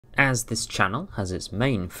As this channel has its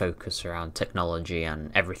main focus around technology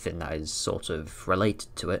and everything that is sort of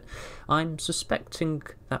related to it, I'm suspecting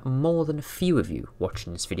that more than a few of you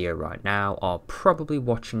watching this video right now are probably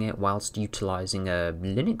watching it whilst utilising a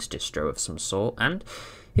Linux distro of some sort, and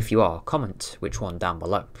if you are, comment which one down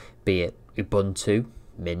below, be it Ubuntu,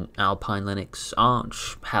 Mint, Alpine Linux,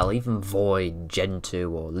 Arch, hell even Void,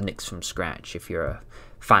 Gentoo or Linux from scratch if you're a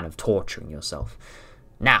fan of torturing yourself.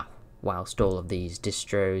 Now, whilst all of these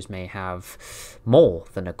distros may have more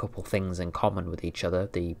than a couple things in common with each other,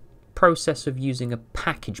 the process of using a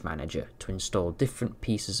package manager to install different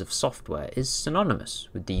pieces of software is synonymous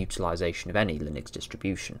with the utilisation of any Linux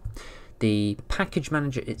distribution. The package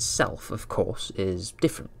manager itself, of course, is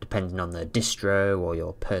different depending on the distro or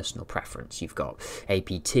your personal preference. You've got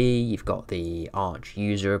apt, you've got the Arch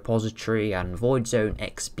user repository and Void's own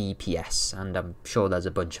XBPS, and I'm sure there's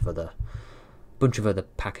a bunch of other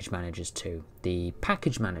package managers too. The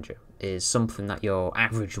package manager is something that your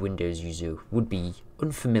average Windows user would be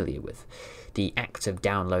unfamiliar with. The act of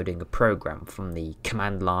downloading a program from the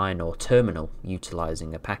command line or terminal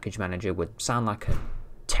utilizing a package manager would sound like a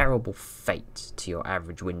terrible fate to your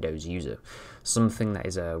average Windows user, something that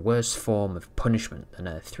is a worse form of punishment than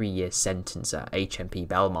a 3-year sentence at HMP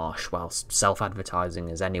Belmarsh whilst self-advertising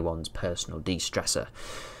as anyone's personal de-stressor.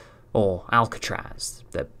 Or Alcatraz,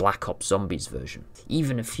 the Black Ops Zombies version.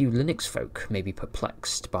 Even a few Linux folk may be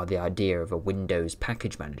perplexed by the idea of a Windows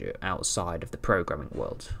package manager outside of the programming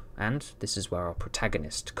world. And this is where our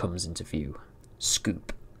protagonist comes into view: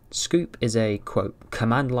 Scoop. Scoop is a, quote,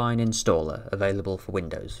 command line installer available for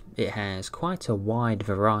Windows. It has quite a wide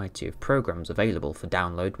variety of programs available for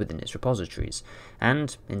download within its repositories,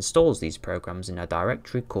 and installs these programs in a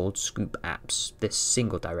directory called Scoop Apps. This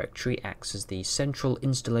single directory acts as the central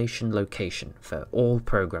installation location for all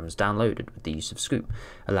programs downloaded with the use of Scoop,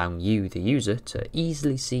 allowing you, the user, to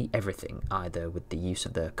easily see everything, either with the use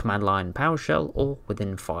of the command line PowerShell or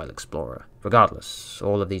within File Explorer. Regardless,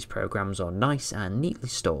 all of these programs are nice and neatly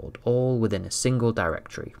stored, all within a single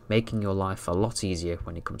directory, making your life a lot easier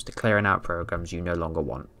when it comes to clearing out programs you no longer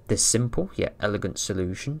want. This simple yet elegant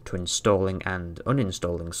solution to installing and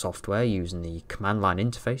uninstalling software using the command line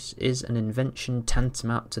interface is an invention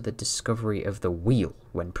tantamount to the discovery of the wheel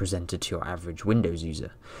when presented to your average Windows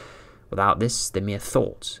user. Without this, the mere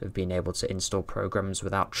thought of being able to install programs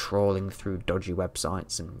without trawling through dodgy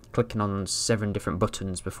websites and clicking on 7 different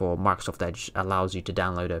buttons before Microsoft Edge allows you to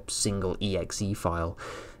download a single exe file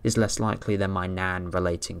is less likely than my nan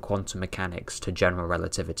relating quantum mechanics to general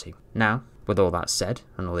relativity. Now, with all that said,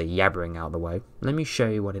 and all the yabbering out of the way, let me show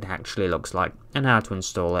you what it actually looks like and how to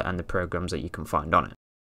install it and the programs that you can find on it.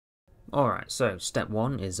 Alright, so step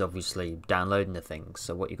 1 is obviously downloading the thing.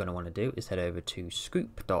 So what you're going to want to do is head over to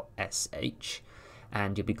scoop.sh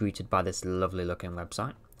and you'll be greeted by this lovely looking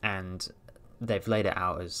website, and they've laid it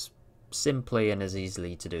out as simply and as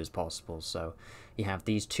easily to do as possible. So you have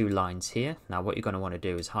these 2 lines here. Now what you're going to want to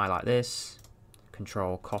do is highlight this,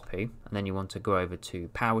 control copy, and then you want to go over to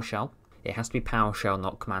PowerShell. It has to be PowerShell,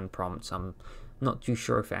 not command prompt. I'm not too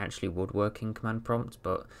sure if it actually would work in command prompt,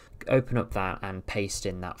 but open up that and paste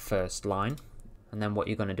in that first line. And then what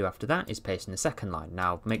you're going to do after that is paste in the second line.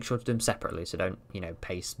 Now make sure to do them separately, so don't,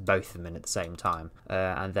 paste both of them in at the same time.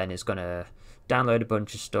 And then it's going to download a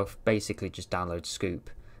bunch of stuff, basically just download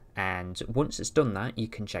Scoop. And once it's done that, you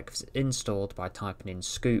can check if it's installed by typing in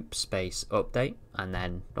scoop space update, and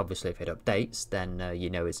then obviously if it updates, then you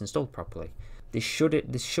know it's installed properly. This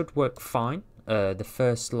should work fine. The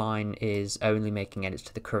first line is only making edits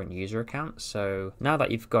to the current user account, so now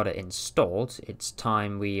that you've got it installed, it's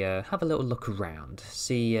time we have a little look around,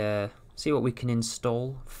 see what we can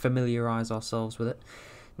install, familiarise ourselves with it.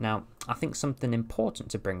 Now, I think something important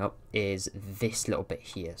to bring up is this little bit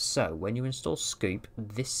here. So when you install Scoop,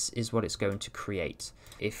 this is what it's going to create.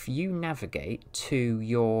 If you navigate to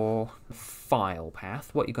your file path,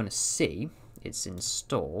 what you're going to see it's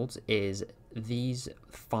installed is these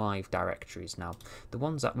 5 directories. Now the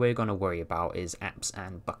ones that we're going to worry about is apps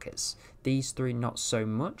and buckets. These 3 not so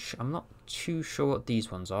much. I'm not too sure what these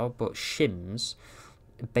ones are, but shims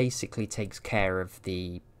basically takes care of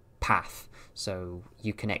the path, so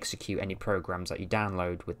you can execute any programs that you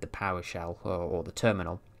download with the PowerShell or the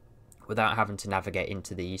terminal without having to navigate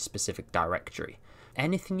into the specific directory.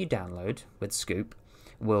 Anything you download with Scoop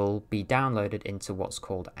will be downloaded into what's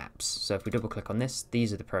called apps. So if we double click on this,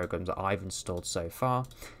 these are the programs that I've installed so far,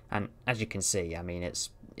 and as you can see, I mean,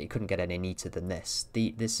 it couldn't get any neater than this.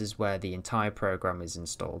 This is where the entire program is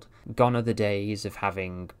installed. Gone are the days of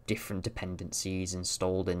having different dependencies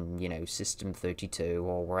installed in, System 32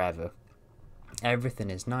 or wherever. Everything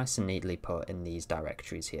is nice and neatly put in these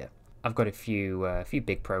directories here. I've got a few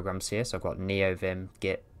big programs here. So I've got NeoVim,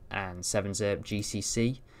 Git, and 7-zip.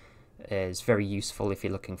 GCC is very useful if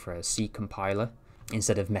you're looking for a C compiler.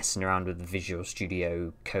 Instead of messing around with the Visual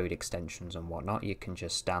Studio Code extensions and whatnot, you can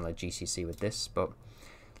just download GCC with this. But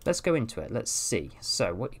let's go into it. Let's see.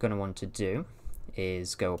 So what you're going to want to do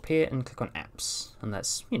is go up here and click on Apps, and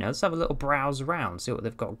let's have a little browse around, see what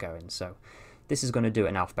they've got going. So this is going to do it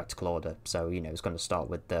in alphabetical order. So it's going to start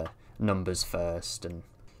with the numbers first, and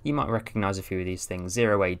you might recognize a few of these things.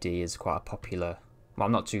 0AD is quite a popular. Well,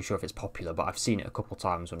 I'm not too sure if it's popular, but I've seen it a couple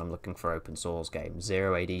times when I'm looking for open source games.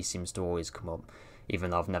 0AD seems to always come up, even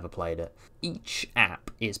though I've never played it. Each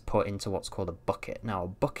app is put into what's called a bucket. Now, a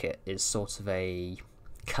bucket is sort of a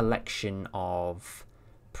collection of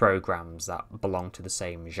programs that belong to the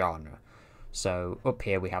same genre. So up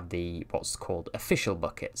here we have what's called official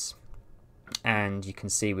buckets, and you can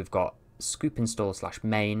see we've got scoop install /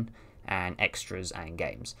 main and extras and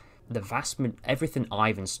games. Everything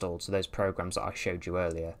I've installed, so those programs that I showed you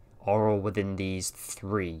earlier, are all within these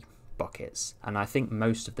 3 buckets, and I think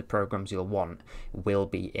most of the programs you'll want will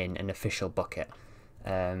be in an official bucket.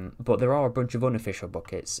 But there are a bunch of unofficial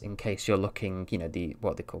buckets in case you're looking,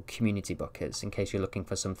 what they call community buckets. In case you're looking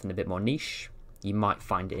for something a bit more niche, you might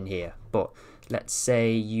find it in here. But let's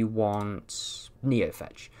say you want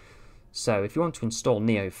NeoFetch. So if you want to install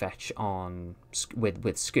NeoFetch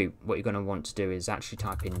with Scoop, what you're going to want to do is actually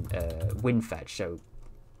type in WinFetch. So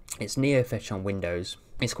it's NeoFetch on Windows.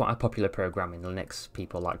 It's quite a popular program in Linux.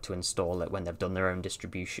 People like to install it when they've done their own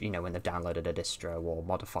distribution, when they've downloaded a distro or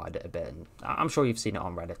modified it a bit. And I'm sure you've seen it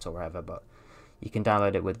on Reddit or wherever, but you can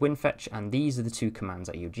download it with WinFetch, and these are the 2 commands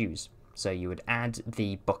that you'd use. So you would add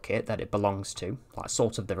the bucket that it belongs to, like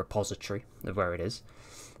sort of the repository of where it is,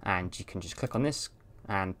 and you can just click on this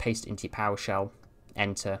and paste it into your PowerShell,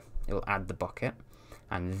 enter, it will add the bucket,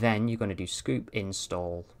 and then you're going to do scoop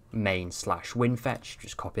install main / WinFetch,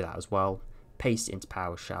 just copy that as well, paste it into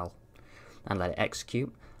PowerShell and let it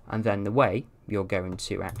execute. And then the way you're going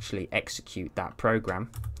to actually execute that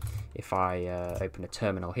program, if I open a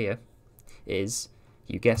terminal here, is,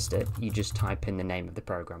 you guessed it, you just type in the name of the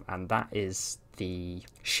program, and that is the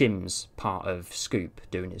shims part of Scoop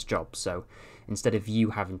doing its job. So instead of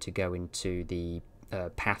you having to go into the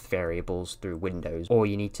path variables through Windows, all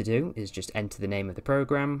you need to do is just enter the name of the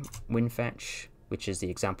program, WinFetch, which is the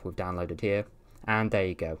example we've downloaded here, and there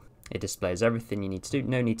you go. It displays everything you need to do.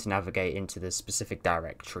 No need to navigate into the specific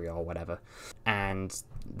directory or whatever. And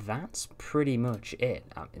that's pretty much it.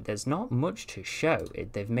 I mean, there's not much to show.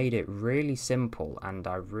 They've made it really simple, and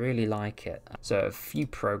I really like it. So a few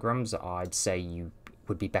programs that I'd say you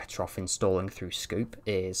would be better off installing through Scoop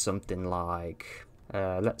is something like,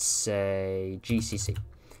 let's say, GCC.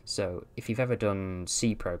 So if you've ever done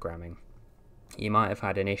C programming, you might have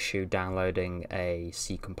had an issue downloading a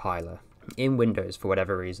C compiler. In Windows, for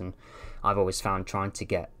whatever reason, I've always found trying to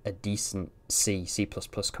get a decent C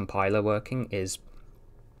compiler working is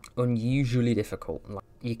unusually difficult. Like,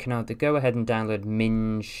 you can either go ahead and download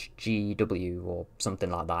MinGW or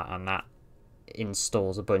something like that, and that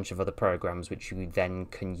installs a bunch of other programs which you then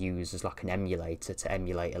can use as like an emulator to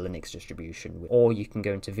emulate a Linux distribution, or you can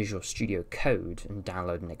go into Visual Studio Code and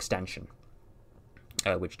download an extension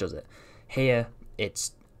which does it. Here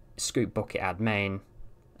it's scoop bucket add main,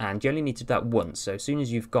 and you only need to do that once. So as soon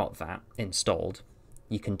as you've got that installed,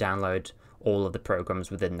 you can download all of the programs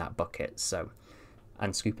within that bucket. So,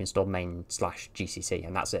 and scoop install main / GCC,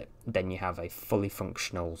 and that's it. Then you have a fully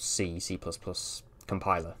functional C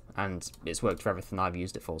compiler, and it's worked for everything I've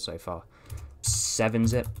used it for so far.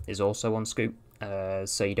 7-zip is also on Scoop,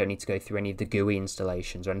 so you don't need to go through any of the GUI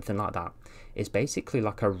installations or anything like that. It's basically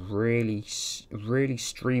like a really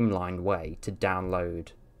streamlined way to download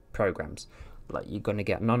programs. Like, you're going to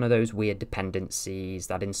get none of those weird dependencies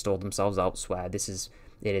that install themselves elsewhere.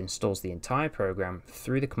 It installs the entire program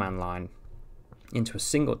through the command line into a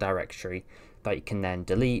single directory that you can then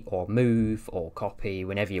delete or move or copy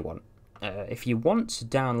whenever you want. If you want to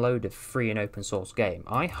download a free and open source game,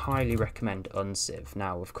 I highly recommend Unciv.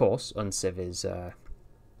 Now, of course, Unciv is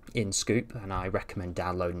in Scoop, and I recommend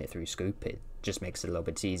downloading it through Scoop. It just makes it a little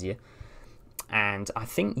bit easier. And I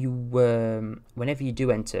think you, whenever you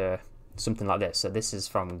do enter something like this, so this is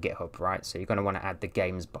from GitHub, right? So you're going to want to add the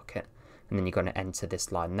games bucket, and then you're going to enter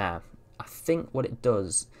this line there. I think what it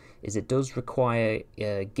does is it does require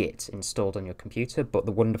Git installed on your computer, but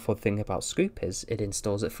the wonderful thing about Scoop is it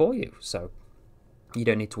installs it for you, so you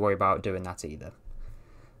don't need to worry about doing that either.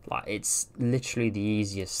 Like, it's literally the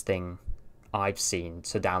easiest thing I've seen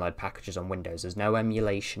to download packages on Windows. There's no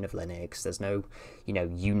emulation of Linux, there's no,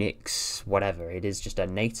 Unix, whatever. It is just a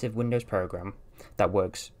native Windows program that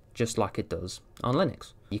works just like it does on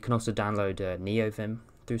Linux. You can also download NeoVim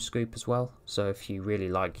through Scoop as well, so if you really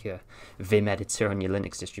like your Vim editor on your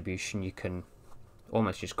Linux distribution, you can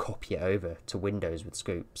almost just copy it over to Windows with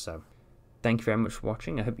Scoop. So thank you very much for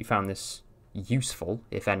watching. I hope you found this useful,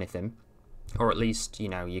 if anything, or at least, you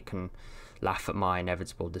know, you can laugh at my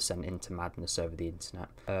inevitable descent into madness over the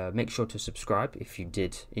internet. Make sure to subscribe if you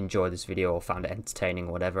did enjoy this video or found it entertaining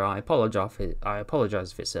or whatever. I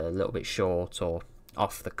apologise if it's a little bit short or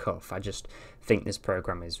off the cuff. I just think this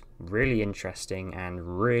program is really interesting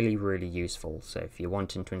and really useful. So if you're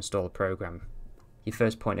wanting to install a program, your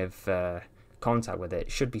first point of contact with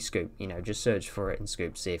it should be Scoop. You know, just search for it in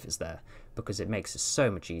Scoop, see if it's there, because it makes it so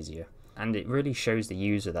much easier. And it really shows the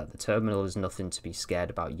user that the terminal is nothing to be scared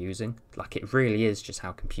about using. Like, it really is just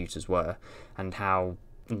how computers were and how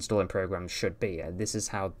installing programs should be. This is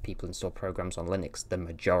how people install programs on Linux the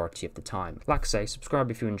majority of the time. Like I say,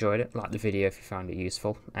 subscribe if you enjoyed it, like the video if you found it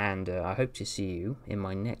useful, and I hope to see you in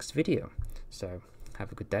my next video. So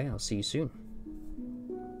have a good day, I'll see you soon.